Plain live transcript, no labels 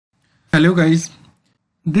Hello guys,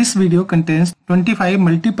 this video contains 25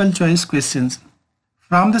 multiple choice questions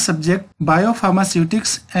from the subject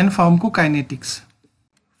Biopharmaceutics and Pharmacokinetics.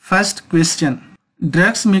 First question,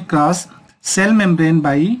 drugs may cross cell membrane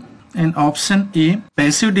by an option A,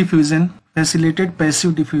 passive diffusion, facilitated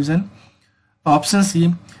passive diffusion, option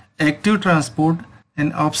C, active transport,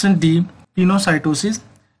 and option D, phagocytosis,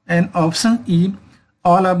 and option E,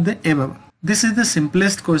 all of the above. This is the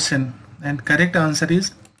simplest question and correct answer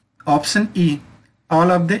is option E,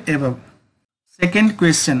 all of the above. Second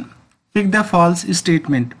question, pick the false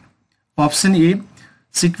statement. Option A,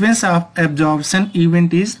 sequence of absorption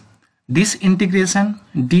event is disintegration,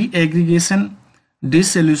 deaggregation,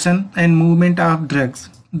 dissolution and movement of drugs.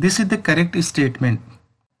 This is the correct statement.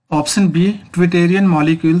 Option B, deuterium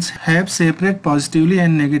molecules have separate positively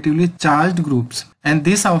and negatively charged groups, and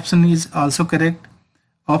this option is also correct.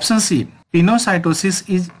 Option C, phagocytosis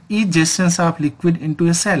is ingestion of liquid into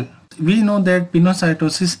a cell. We know that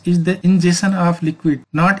phagocytosis is the ingestion of liquid,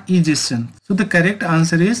 not egestion. So the correct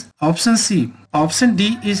answer is option C. Option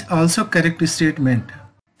D is also correct statement.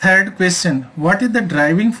 Third question, what is the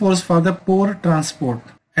driving force for the pore transport?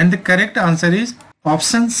 And the correct answer is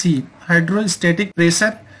option C, hydrostatic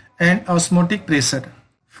pressure and osmotic pressure.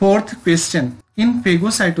 Fourth question, in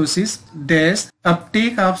phagocytosis, dash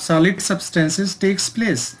uptake of solid substances takes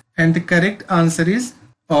place, and the correct answer is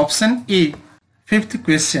option A. Fifth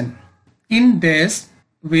question, in dash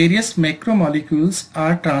various macromolecules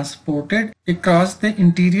are transported across the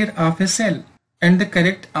interior of a cell, and the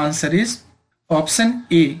correct answer is option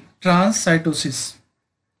A, transcytosis.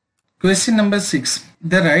 Question number 6,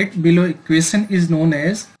 the right below equation is known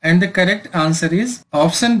as, and the correct answer is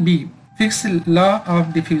option B, Fick's law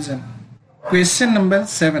of diffusion. Question number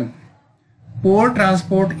 7, pore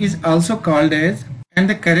transport is also called as, and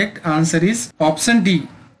the correct answer is option D,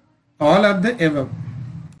 all of the above.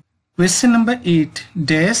 Question number 8,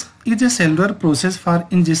 dash is a cellular process for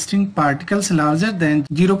ingesting particles larger than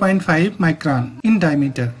 0.5 micron in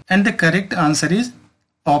diameter, and the correct answer is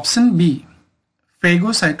option B,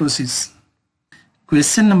 phagocytosis.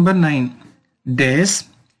 Question number 9, dash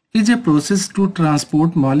is a process to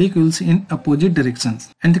transport molecules in opposite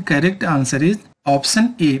directions, and the correct answer is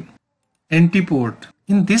option A, antipode.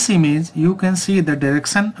 In this image you can see the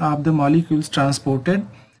direction of the molecules transported,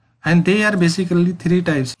 and they are basically three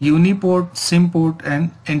types: unipode, sympode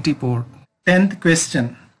and antipode. 10th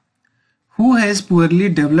question, who has poorly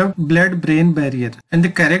developed blood-brain barrier? And the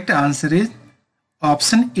correct answer is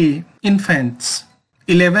option A, infants.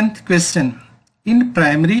 11th question, in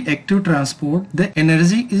primary active transport the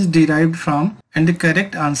energy is derived from, and the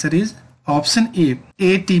correct answer is option A,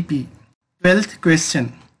 ATP. 12th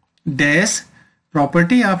question, dash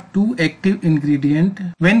property of two active ingredients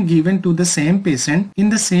when given to the same patient in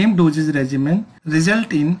the same dosage regimen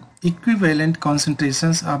result in equivalent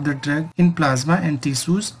concentrations of the drug in plasma and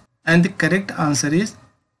tissues, and the correct answer is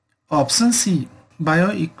option C,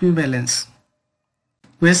 bioequivalence.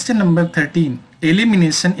 Question number 13,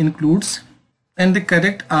 elimination includes, and the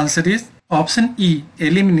correct answer is option E,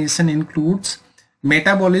 elimination includes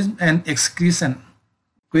metabolism and excretion.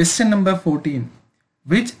 Question number 14,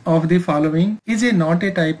 which of the following is not a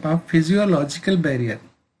type of physiological barrier?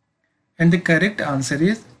 And the correct answer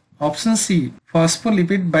is option C,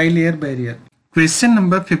 phospholipid bilayer barrier. Question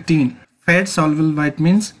number 15, fat soluble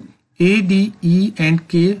vitamins A, D, E and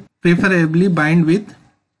K preferably bind with,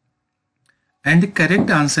 and the correct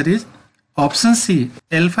answer is option C,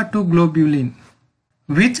 alpha-2 globulin.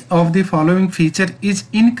 Which of the following feature is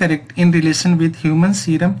incorrect in relation with human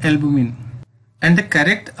serum albumin? And the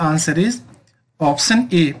correct answer is option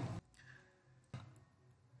A.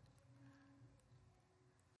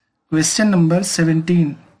 Question number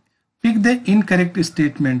 17. Pick the incorrect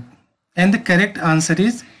statement, and the correct answer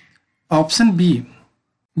is option B.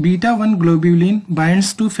 Beta-1 globulin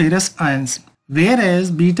binds to ferrous ions,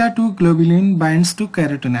 whereas beta-2 globulin binds to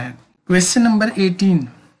carotenoid. Question number 18.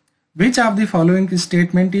 Which of the following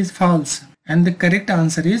statement is false? And the correct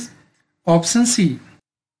answer is option C.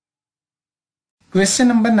 Question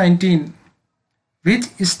number 19. Which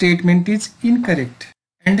statement is incorrect?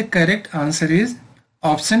 And the correct answer is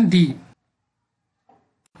option D.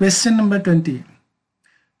 Question number 20.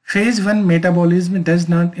 Phase 1 metabolism does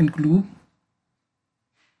not include,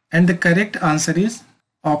 and the correct answer is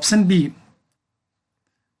option B.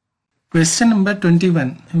 Question number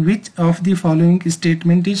 21. Which of the following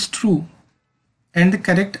statement is true? And the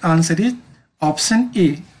correct answer is option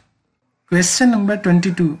A. Question number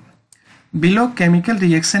 22. Below chemical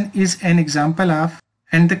reaction is an example of,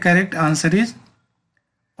 and the correct answer is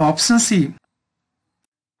option C.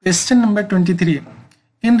 Question number 23.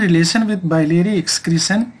 In relation with biliary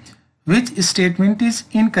excretion, Which statement is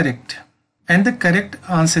incorrect? And the correct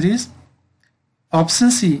answer is option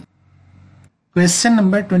C. Question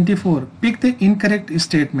number 24. Pick the incorrect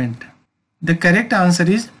statement. The correct answer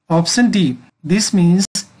is option D. This means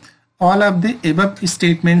all of the above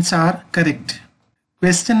statements are correct.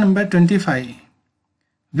 Question number 25.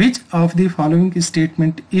 Which of the following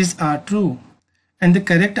statement is true? And the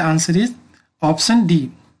correct answer is option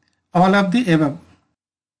D. All of the above.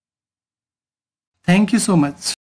 Thank you so much.